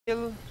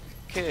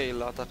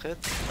كيل اعتقد.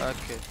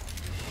 اوكي.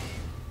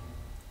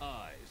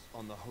 Eyes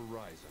on the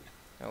horizon.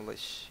 Holy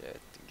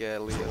shit,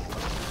 Galio.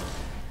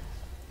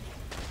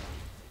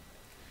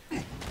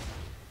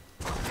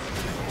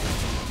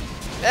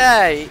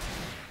 Hey!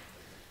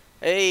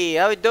 Hey,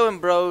 how you doing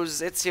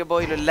bros? It's your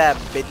boy Lulab.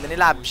 بدنا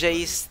نلعب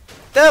جيس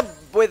طب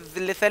with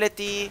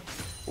lethality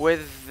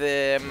with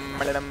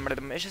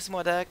ايش اسمه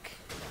هذاك؟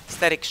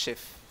 static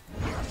shift.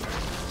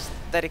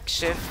 static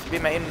shift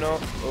بما انه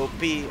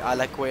OP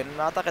على كوين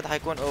اعتقد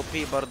حيكون OP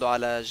برضو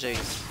على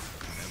جيس.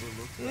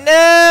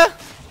 لا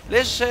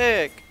ليش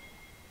هيك؟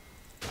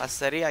 على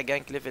السريع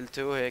جانك ليفل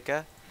 2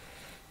 هيك.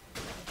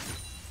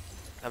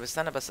 طب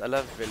استنى بس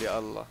ألفل يا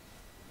الله.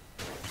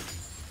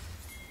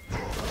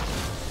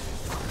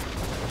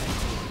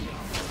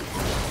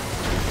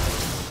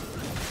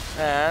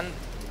 and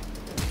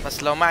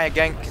بس لو معي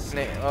جانك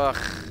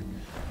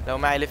لو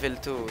معي ليفل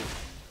 2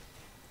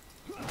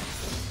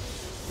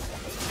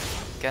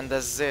 كان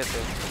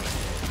دزيته.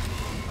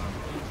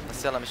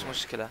 بس يلا مش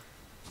مشكلة.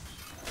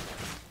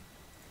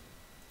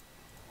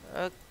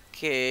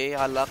 اوكي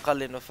على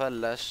الاقل انه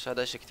فلش،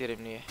 هذا شي كتير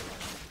منيح.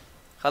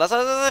 خلاص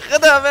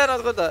خدها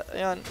مان خدها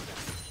يعني.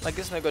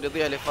 ناقصنا يقعد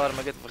يضيع لي فارما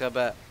قلت في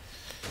غباء.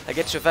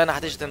 لقيت شوفانا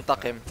حتيجي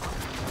تنتقم.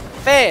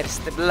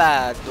 فيرست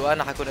بلاد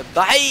وانا حكون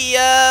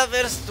الضحية.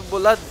 فيرست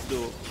بلاد.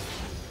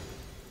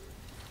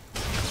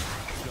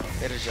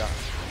 ارجع.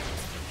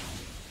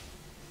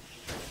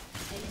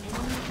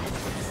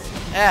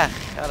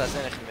 خلاص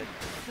نخمد.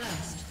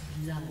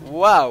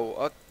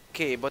 واو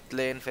اوكي بوت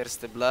لين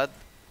فيرست بلاد.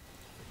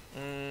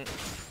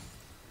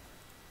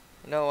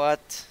 You know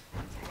what?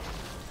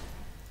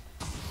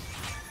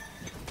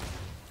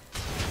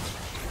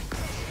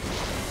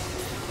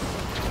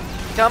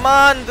 Come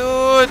on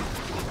dude.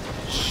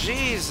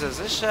 Jesus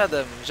ايش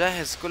هذا؟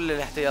 مجهز كل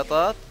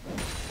الاحتياطات.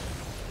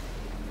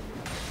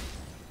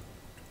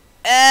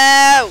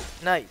 اوو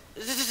نايس.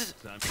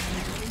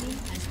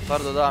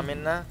 برضه ضاع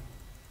منا.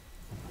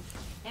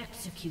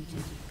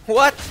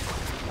 What?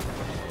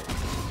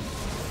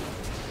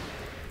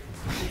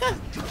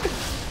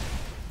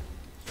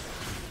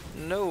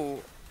 No.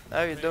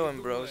 How you doing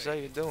bros? How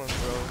you doing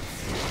bros?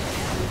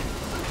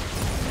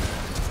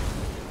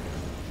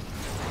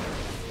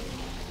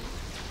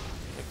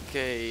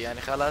 اوكي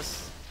يعني خلاص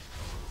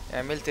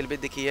عملت اللي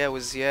بدك اياه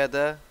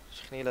وزيادة.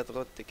 شخنيلة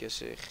غدتك يا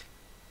شيخ.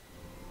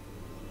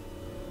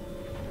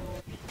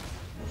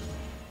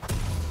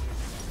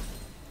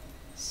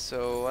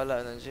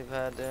 هلا بدنا نجيب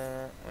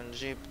هذا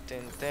ونجيب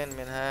تنتين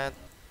من هاد.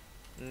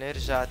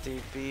 نرجع تي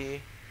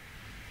بي.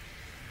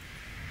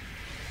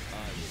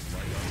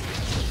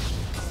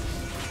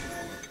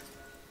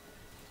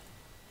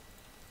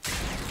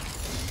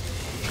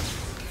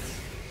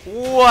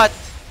 What?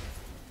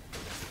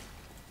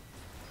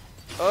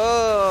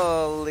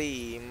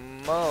 Holy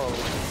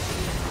moly.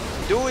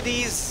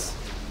 Duties.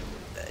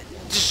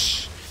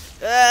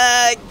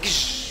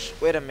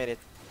 Wait a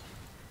minute.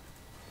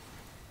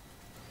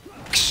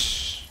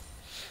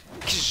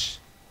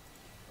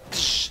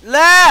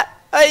 لا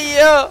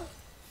ايوه.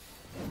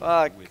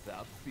 Fuck.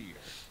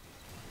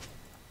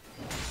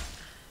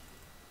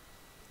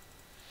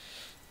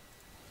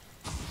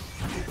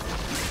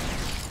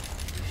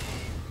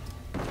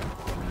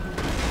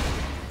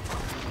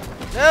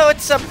 No,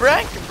 it's a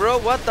prank, bro.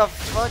 What the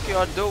fuck you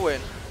are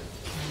doing?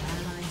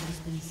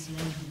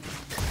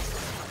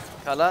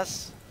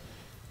 خلاص.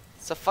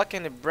 It's a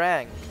fucking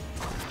prank.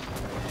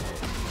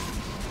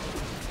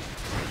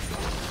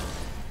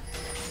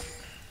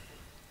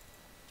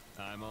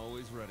 I'm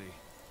always ready.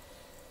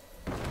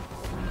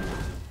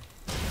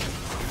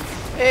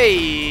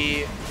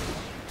 Hey.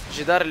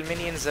 جدار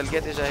المينيونز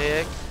لقيت اجا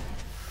هيك.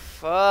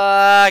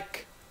 Fuck.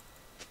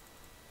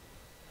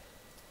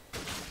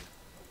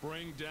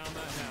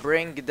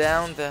 Bring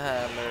down the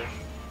hammer.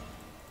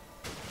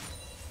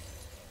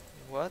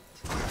 What?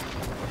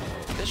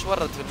 ليش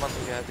ورد في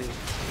المنطقة هذه؟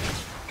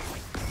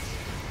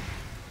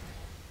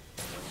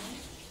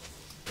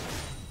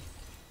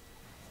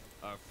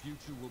 Our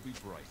future will be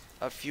bright.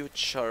 A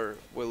future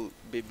will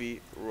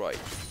be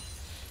right.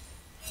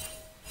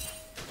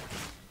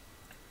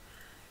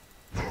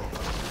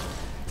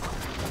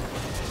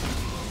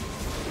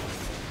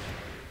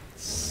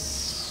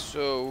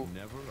 So,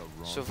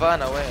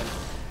 Shovana, where?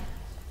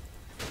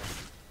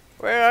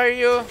 Where are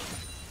you?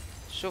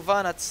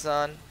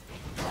 Shovana-san.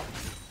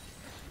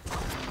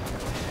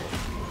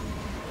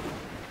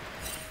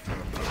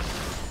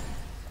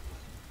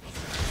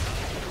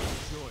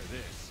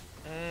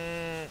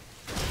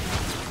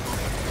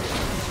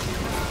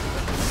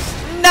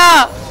 No!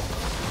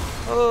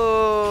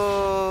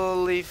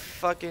 Holy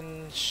fucking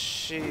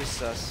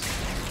Jesus.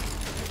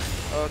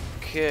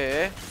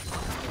 Okay.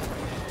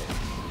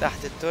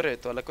 تحت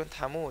التوريت ولا كنت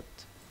حموت.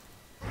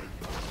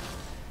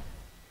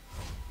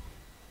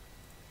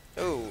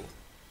 Oh,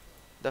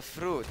 the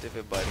fruit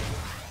everybody.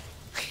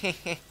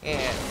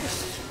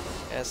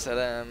 يا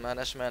سلام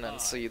انا اشمعنى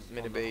نصيد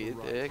من بعيد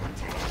هيك.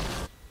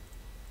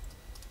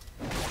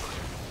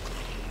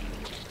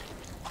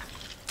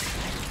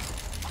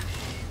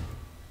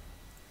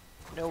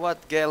 You know what,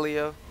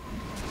 Galio?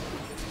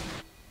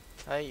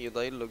 هي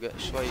ضايل له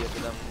شوية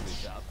بدم.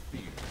 Without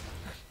fear.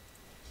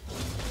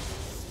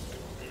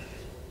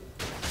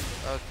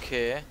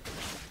 اوكي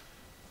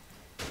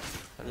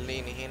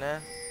خليني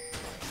هنا.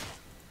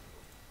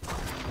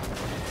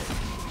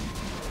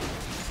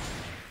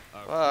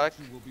 Our Fuck.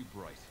 future will be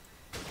bright.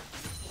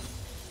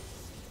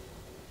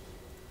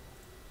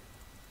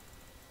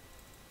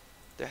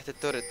 تحت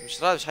التورت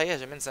مش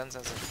حيهجم.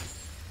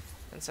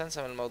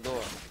 انسى من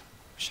الموضوع.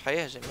 مش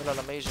حيهجم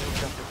الا لما يجي من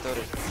تحت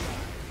التورت.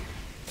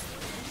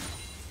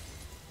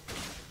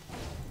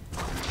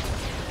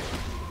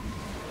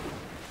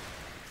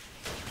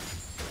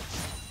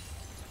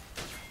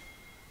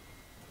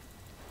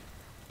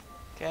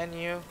 Can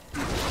you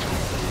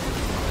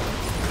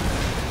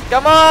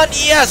come on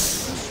yes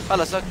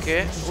خلص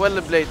اوكي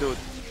well played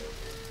dude.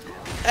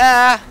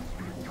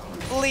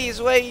 please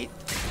wait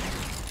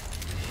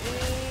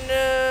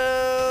no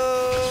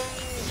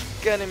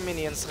كان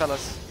minions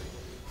خلص.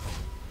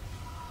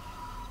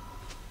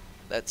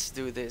 let's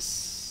do this.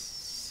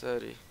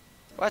 sorry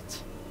what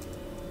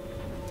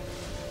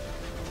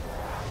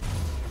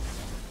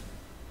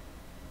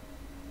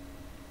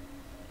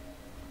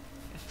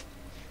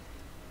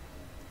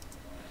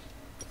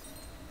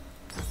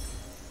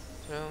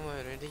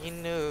somewhere do you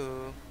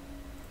know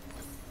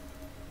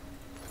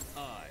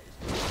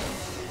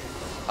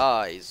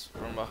eyes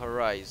from a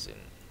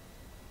horizon.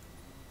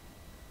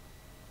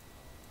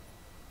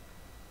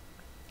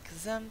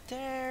 'Cause I'm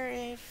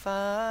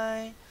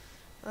terrified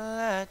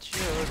let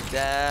you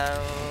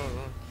down.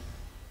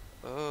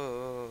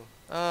 Oh,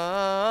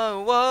 I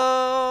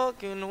walk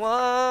in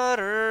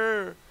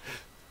water.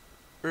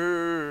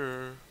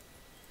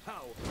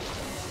 How?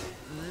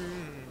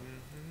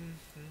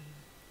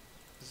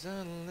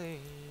 Suddenly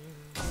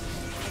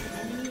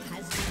Enemy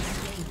has been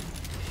slain.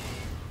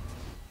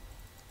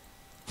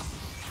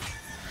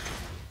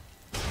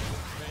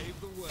 Pave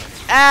the way.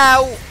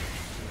 ow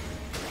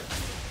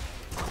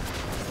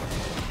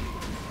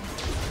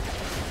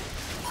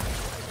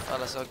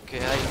خلص اوكي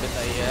هاي اللي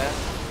بدنا اياه.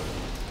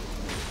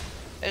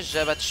 ايش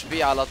جابت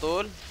تشبيه على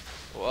طول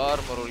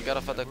وارمر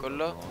والقرف هذا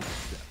كله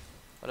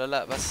ولا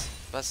لا؟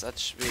 بس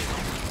اتشبيه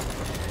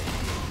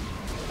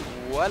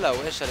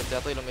ولو ايش اللي بدي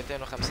اعطيله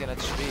 250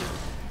 تشبيه.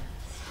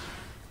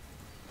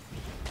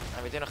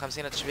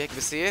 250 تشبيه هيك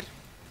بصير؟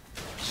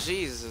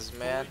 جيزس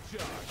مان.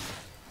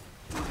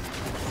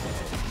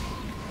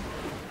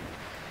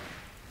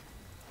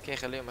 اوكي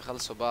خليهم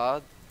يخلصوا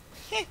بعض.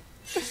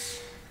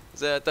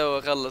 زي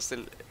تو خلص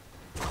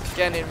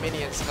كان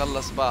المينيونز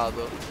خلص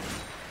بعضه.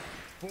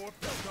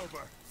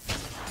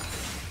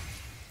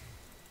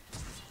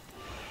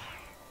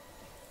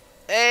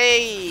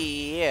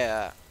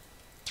 اي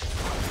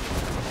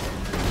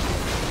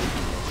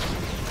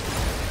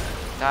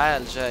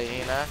تعال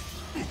جاي هنا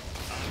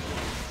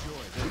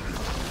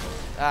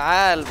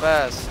تعال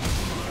بس.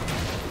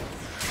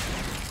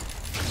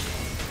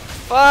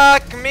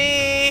 فاك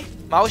مي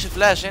معوش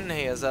فلاش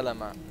انهي يا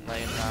زلمه.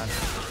 نايم عنه.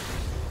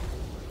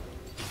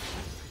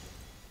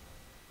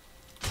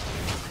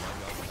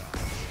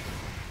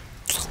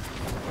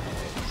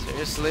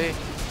 seriously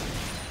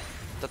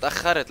انت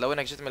تأخرت. لو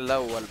انك جيت من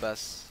الاول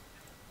بس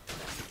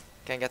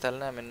كان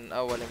قتلناه من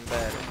اول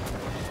امبارح.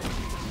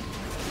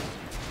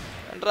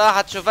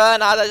 راحت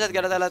شوفان عاد اجت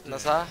قتلتنا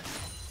صح؟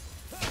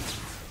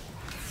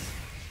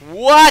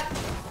 وات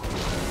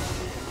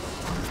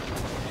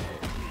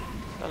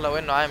والله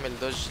وانه عامل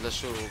دوج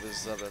لشو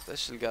بالضبط؟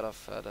 ايش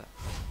القرف هذا؟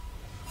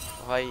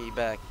 وهي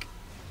باك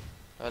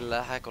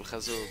ولا حاكل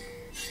خازوق.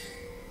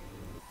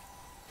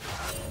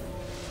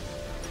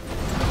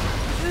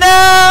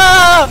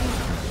 No!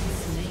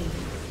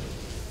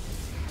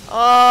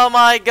 Oh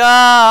my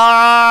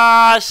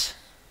gosh!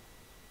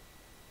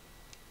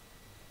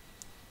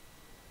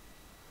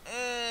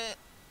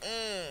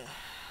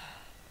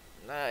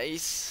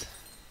 Nice.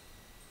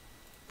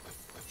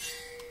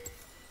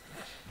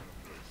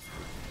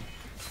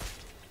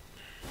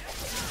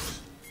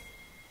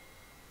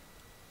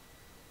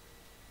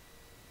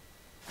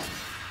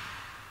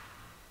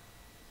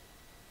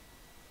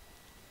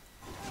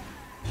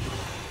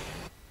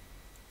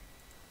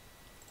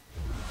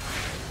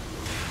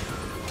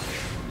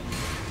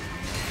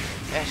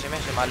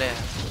 اهجم عليها.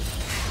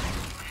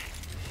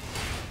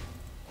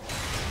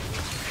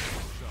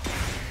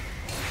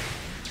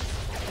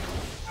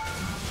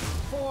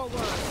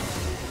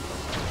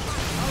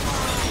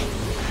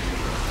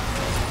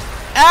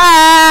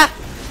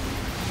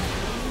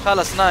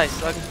 خلص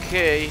نايس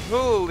اوكي.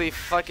 هولي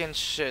فاكين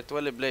شيت.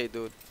 ولا بلاي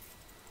دود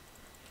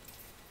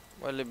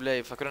ولا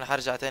بلاي. فكروني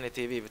حرجع تاني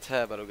تي في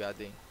بتهابلوا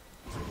قاعدين.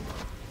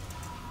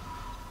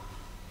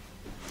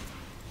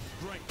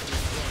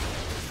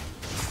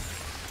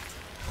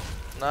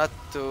 Not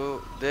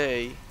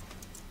today.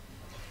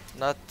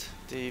 Not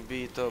TV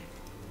top.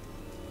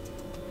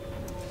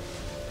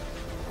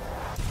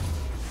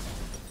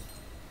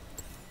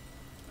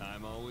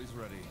 I'm always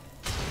ready.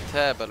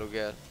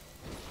 تهابلوا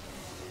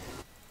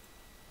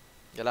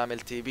قال اعمل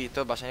تي بي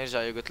توب عشان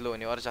يرجعوا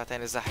يقتلوني وارجع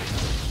تاني زحف.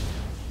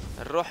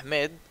 نروح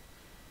ميد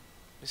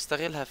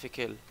نستغلها في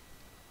كل.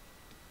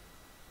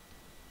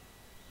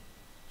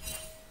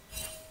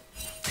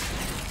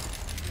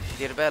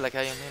 دير بالك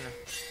هاي من هنا.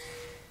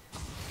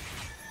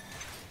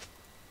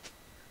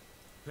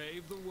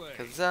 Pave the way.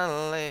 Cause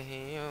only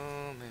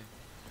human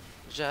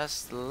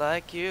just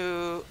like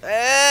you.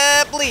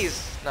 Please.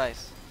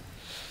 Nice.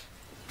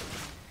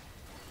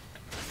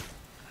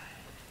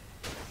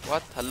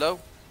 What? Hello?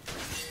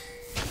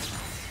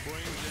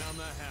 Bring down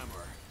the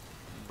hammer.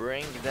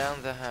 Bring down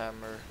the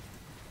hammer.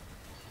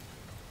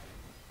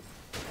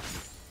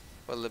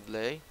 ولا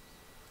بلاي.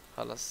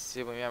 خلص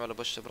سيبهم يعملوا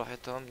بوش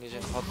براحتهم. نيجي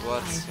نحط Ally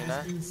واردز has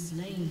هنا. been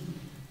slain.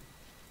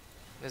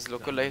 نزلوا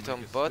Time to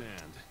كليتهم make a بوت.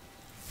 stand.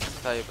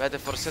 طيب هذه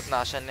فرصتنا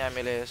عشان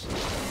نعمل ايش؟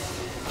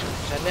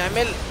 عشان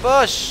نعمل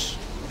بوش.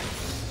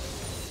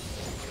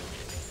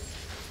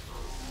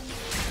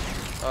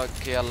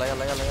 اوكي يلا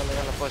يلا يلا يلا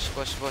يلا بوش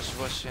بوش بوش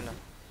بوش هنا.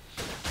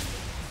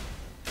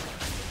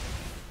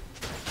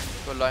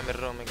 كله عمل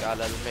رومينج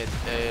على الميد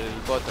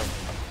البوتوم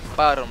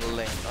باروم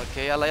لين.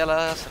 اوكي يلا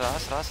يلا اسرع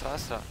اسرع اسرع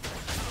اسرع.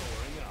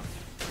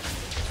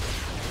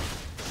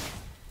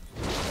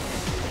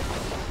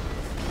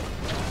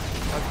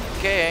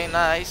 اوكي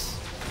نايس.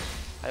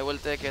 I will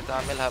take it.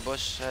 اعملها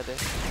بوش هذه.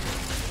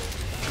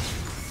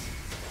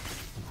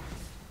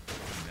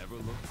 Never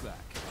look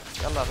back.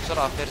 يلا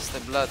بسرعة فيرست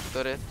بلاد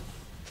توريت.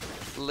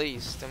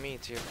 Pleased to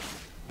meet you.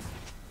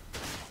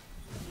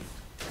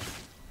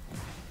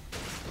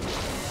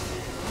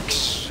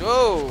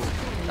 اوه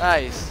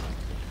نايس.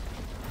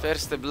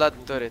 فيرست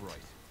بلاد توريت.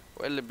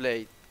 واللي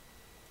بلايد.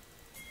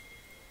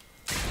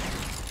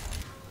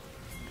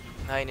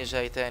 هيني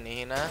جاي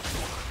تاني هنا.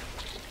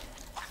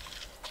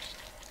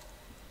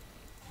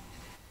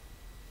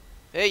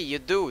 Hey you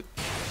dude.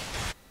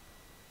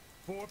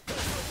 For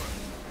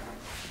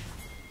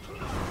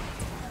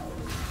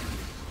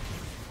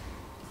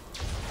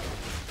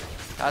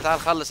تعال تعال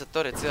خلص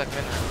التوريت سيبك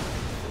منها.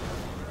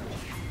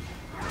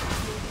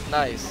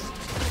 نايس.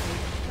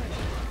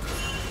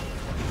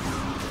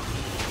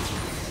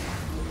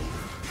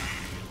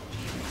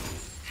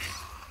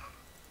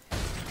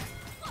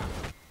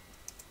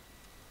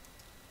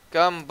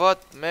 كم بوت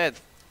ميد.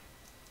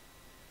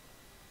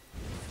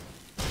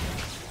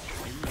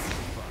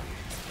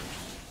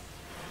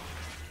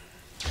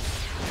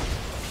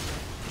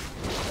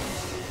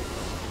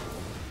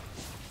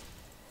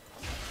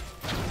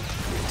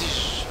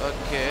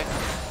 اوكي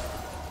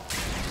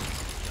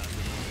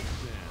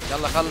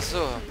يلا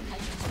خلصوها.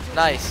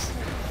 نايس.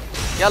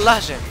 يلا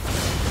اهجم.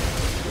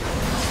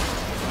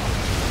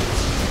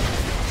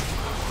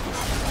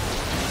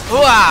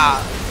 هوا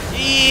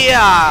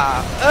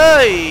يا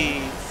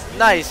اي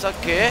نايس.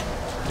 اوكي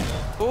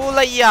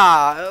هولا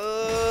يا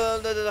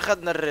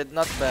اخذنا الريد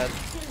نوت باد.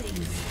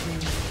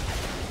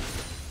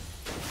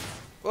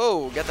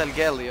 اوه قتل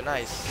جاليو.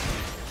 نايس.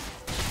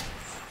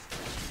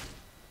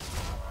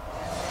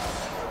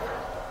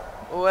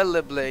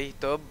 ويل بلاي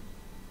توب.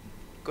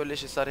 كل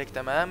اشي صار هيك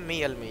تمام 100%.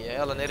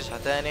 يلا نرجع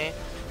تاني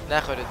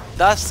ناخد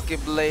الداسك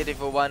بلاي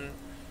في 1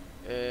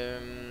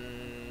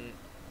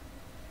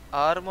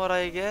 ارمور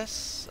اي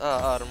جيس.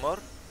 ارمور.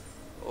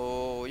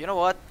 و يو نو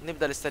وات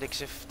نبدا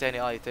نستكشف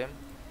تاني ايتم.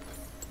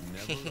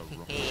 never a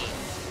wrong.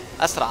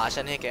 اسرع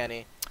عشان هيك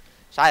يعني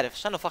مش عارف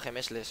عشانه فخم.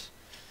 ايش ليش؟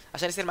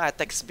 عشان يصير معي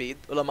اتاك سبيد.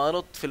 ولما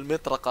انط في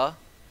المطرقة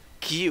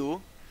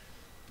كيو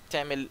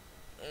تعمل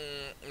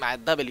مع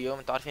الدبليو.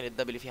 انتوا عارفين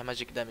الدبليو فيها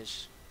ماجيك دامج.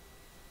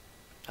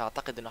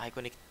 اعتقد انه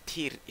حيكون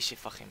كتير اشي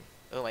فخم.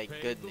 او ماي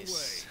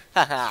جودنس.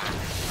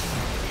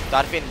 انتوا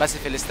عارفين بس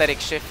في الستاريك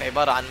شيف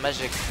عبارة عن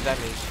ماجيك دامج.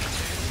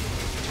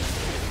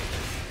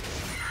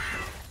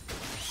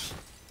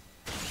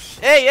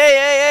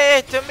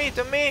 اي تمي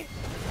تمي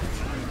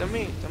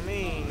تمي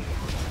تمي.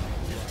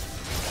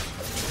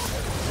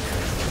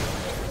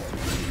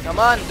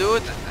 كمان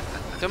دود.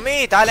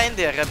 تمي تعال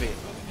عندي يا غبي.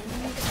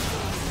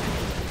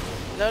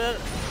 لا لا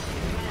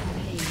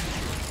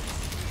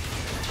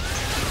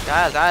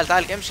تعال تعال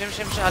تعال امشي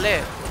امشي امشي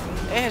عليه.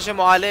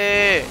 اهجموا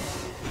عليه.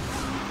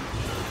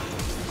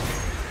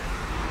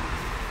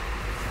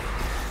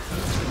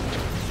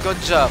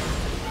 جود جاب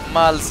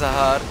مال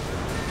زهر.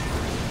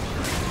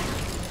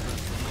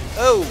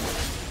 اوه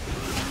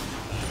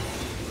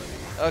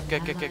اوكي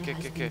اوكي اوكي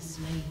اوكي اوكي.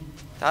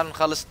 تعال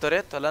نخلص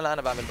التوريت ولا لا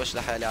انا بعمل بوش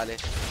لحالي عليه.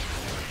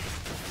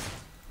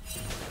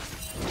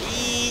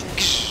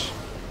 إيكش.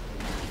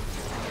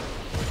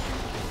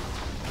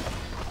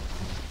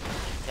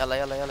 يلا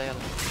يلا يلا يلا.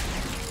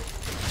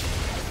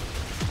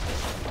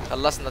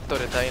 خلصنا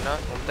التوريت هينا.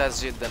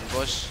 ممتاز جدا.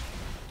 بوش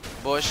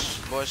بوش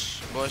بوش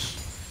بوش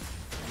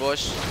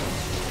بوش.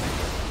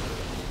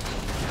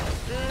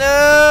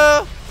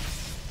 نو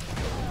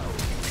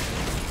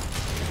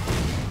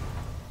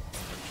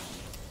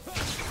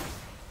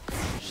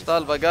ايش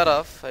طالبة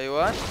قرف.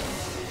 ايوان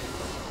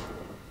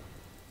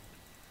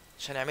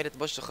عشان عملت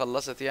بوش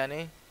وخلصت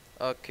يعني.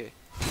 اوكي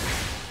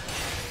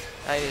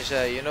هاي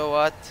جاي. يو نو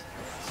وات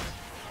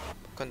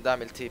كنت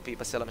اعمل تي بي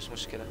بس يلا مش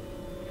مشكلة.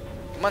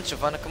 كمان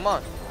شوف انا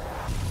كمان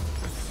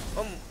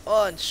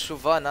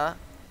شوف انا.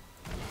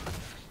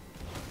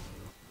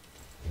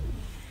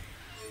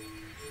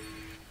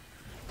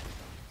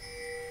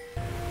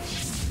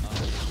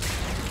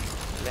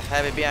 اللي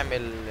حابب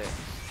يعمل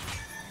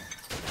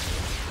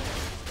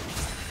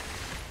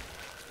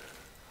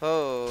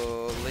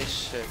Holy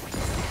shit.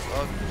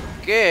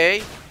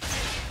 Okay.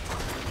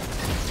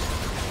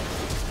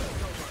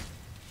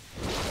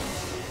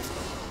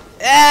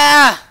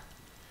 Ah!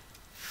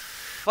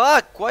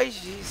 Fuck, why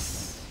he's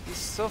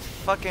so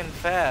fucking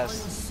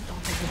fast.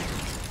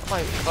 Oh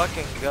my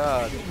fucking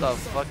god, what the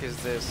fuck is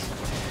this?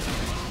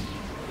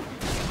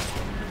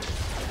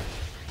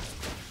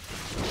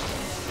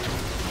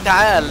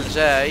 تعال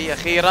جاي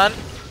اخيرا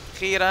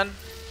اخيرا.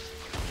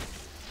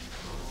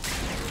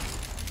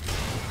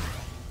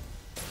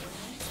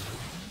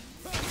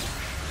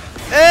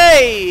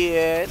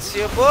 Hey, it's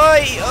your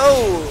boy.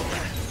 Oh.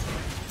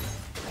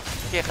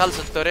 Okay, خلص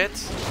التوريت.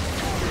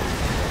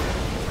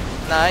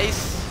 نايس.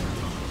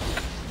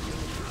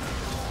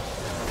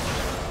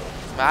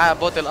 معاه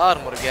بوت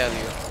الارمور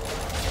جاليو.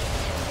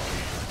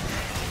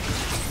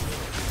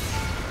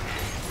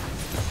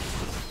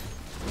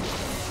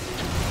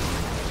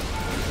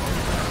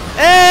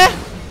 ايه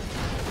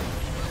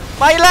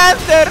ماي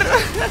لانتر.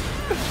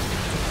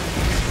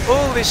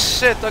 Holy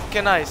shit.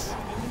 اوكي نايس.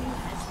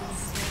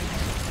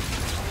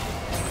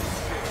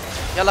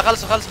 يلا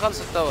خلصوا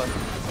التور.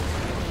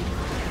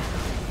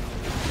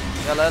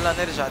 يلا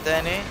نرجع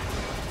تاني.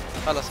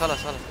 خلص.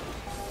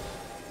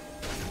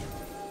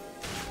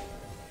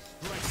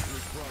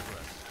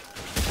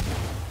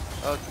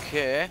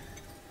 اوكي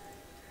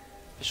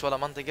فيش ولا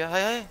منطقة.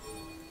 هاي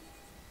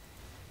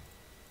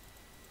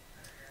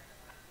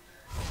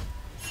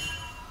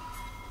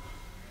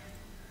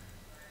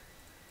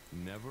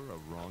Never a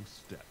wrong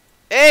step.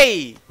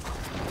 Hey!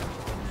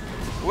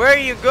 Where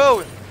are you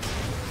going?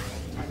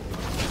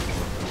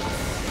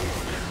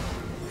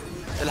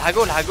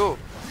 الحقوه.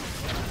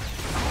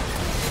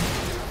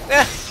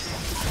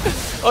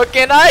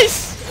 اوكي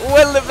نايس.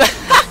 والله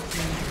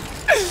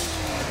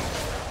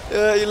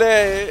يا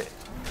إلهي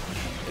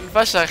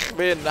انفشخ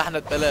بيننا احنا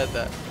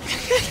الثلاثة.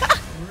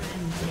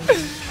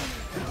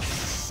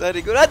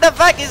 Sorry, what the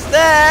fuck is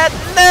that?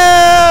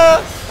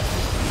 No!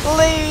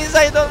 Please,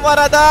 I don't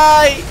wanna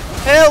die.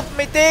 Help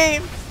me,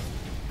 team.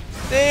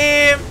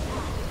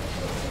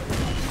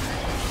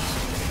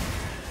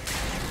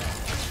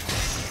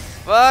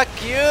 Fuck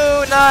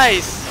you,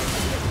 nice.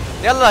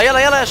 يلا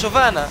يا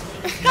شوفانا.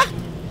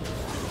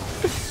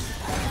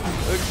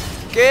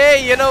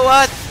 Okay, you know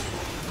what?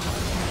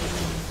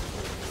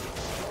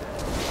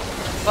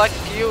 Fuck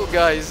you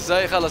guys.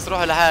 زي خلص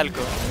روحوا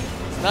لحالكم.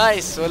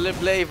 Nice. Well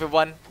played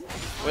everyone.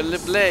 Well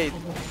played.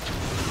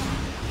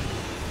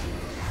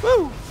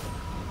 Woo.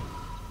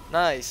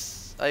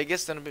 Nice. I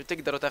guess انه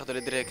بتقدروا تاخذوا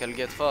الدريك.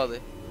 الجيت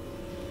فاضي.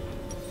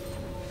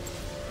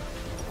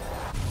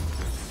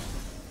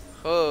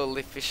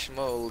 Holy fish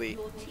moly.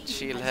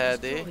 تشيل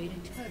هذه.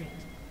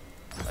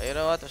 You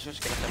know what? مش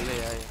مشكلة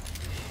خليها هي.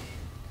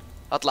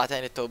 اطلع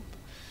تاني توب.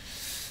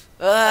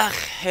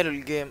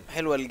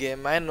 حلو الجيم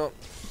مع انه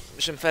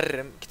مش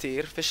مفرم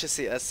كتير. فيش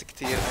سي اس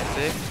كتير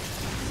عندي.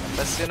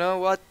 بس you know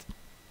what؟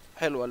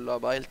 حلوة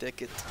اللعبة. I'll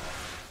take it.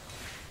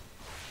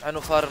 مع انه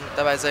فارم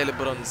تبعي زي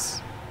البرونز.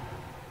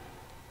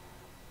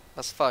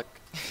 بس فاك.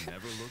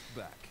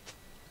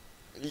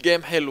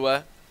 الجيم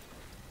حلوة.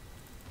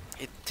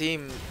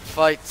 التيم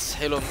فايتس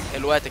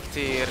حلوات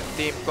كتير.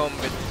 تيم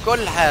كومبت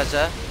كل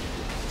حاجة.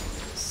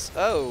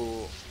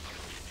 Oh,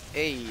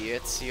 hey,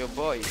 it's your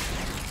boy.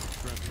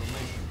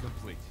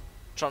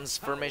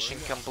 Transformation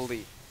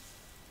complete.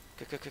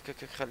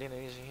 خلينا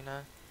نيجي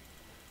هنا.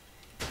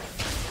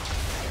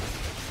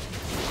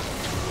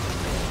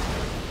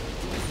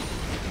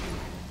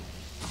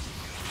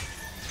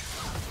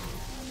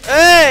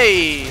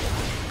 Hey,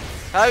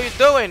 how you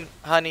doing,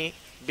 honey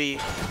bee?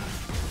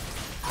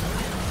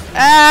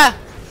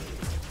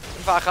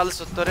 ينفع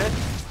اخلص التوريت؟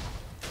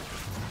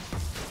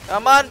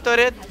 كمان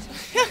توريت.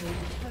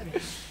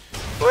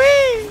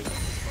 وي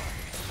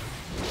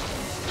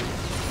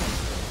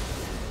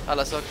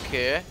خلاص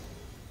اوكي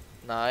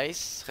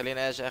نايس.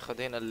 خليني اجي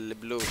اخذ هنا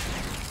البلو.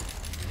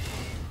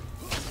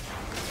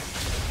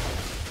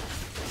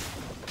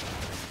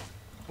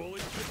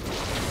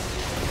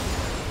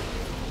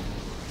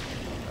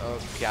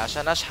 اوكي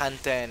عشان اشحن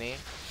تاني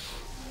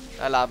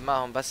العب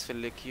معهم بس في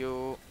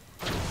الكيو.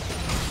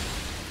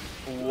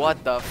 What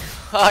the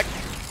fuck?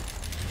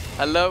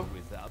 Hello?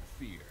 Without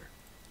fear.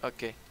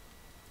 Okay.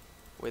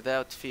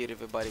 Without fear,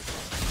 everybody.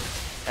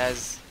 As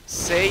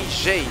say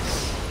Jayce.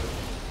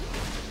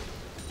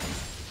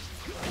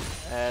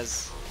 As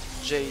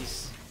Jayce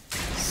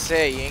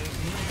saying.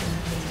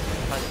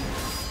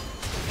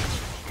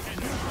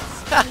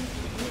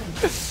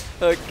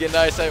 Okay,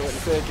 nice. I will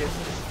take it.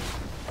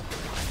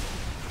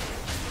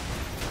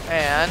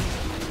 And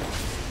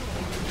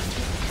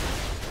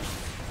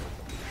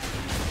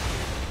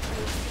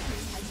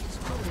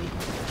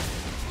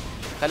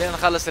خلينا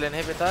نخلص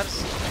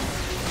الانهبيترز.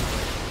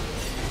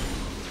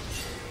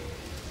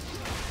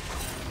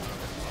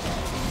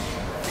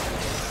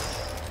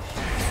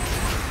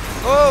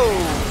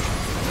 اوه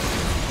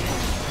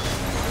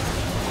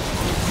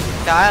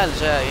تعال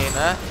جاي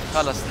هنا.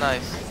 خلص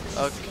نايس.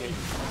 اوكي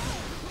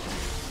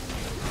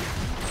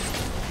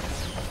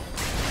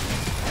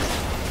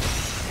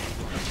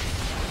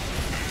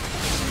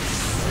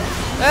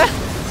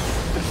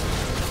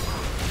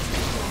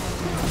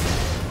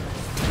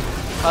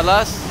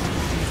خلاص.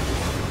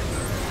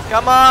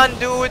 كمان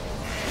دود.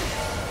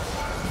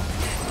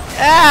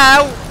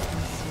 اوو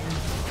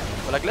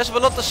ولك ليش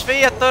بلطش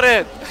فيا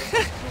التوريت؟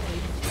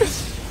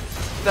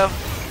 The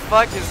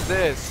fuck is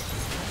this؟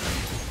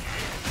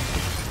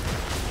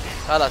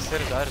 خلاص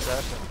ارجع.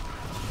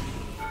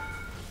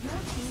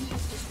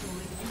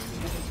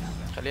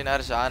 خليني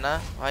ارجع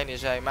انا، وهيني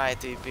جاي معي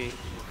تي بي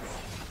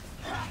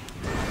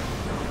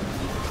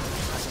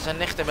بس عشان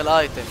نختم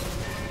الايتم.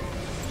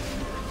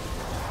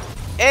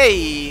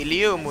 اي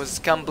اليوم was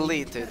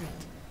completed.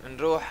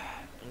 نروح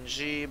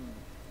نجيب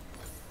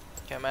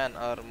كمان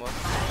ارمور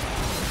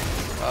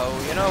او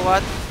you know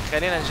what،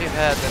 خلينا نجيب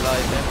هذا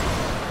الايتم.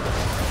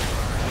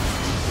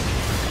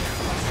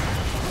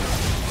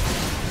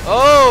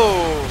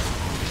 Oh,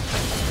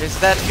 is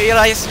that fear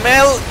I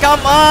smell?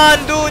 Come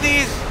on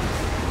dudes.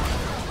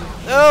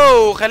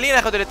 Oh خلينا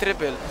ناخذ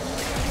التريبل.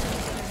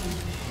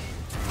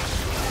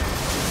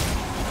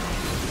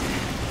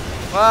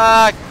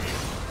 fuck.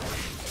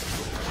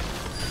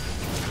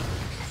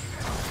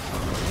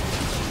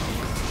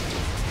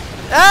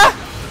 Ah!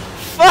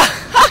 Fuck!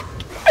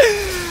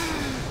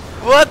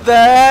 What the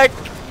heck?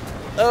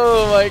 Oh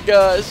my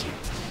gosh.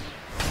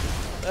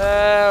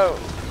 Oh.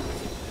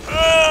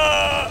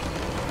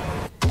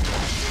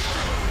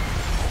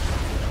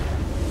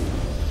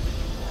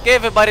 Okay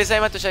everybody، زي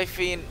ما انتم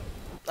شايفين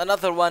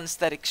another one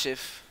static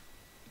shift.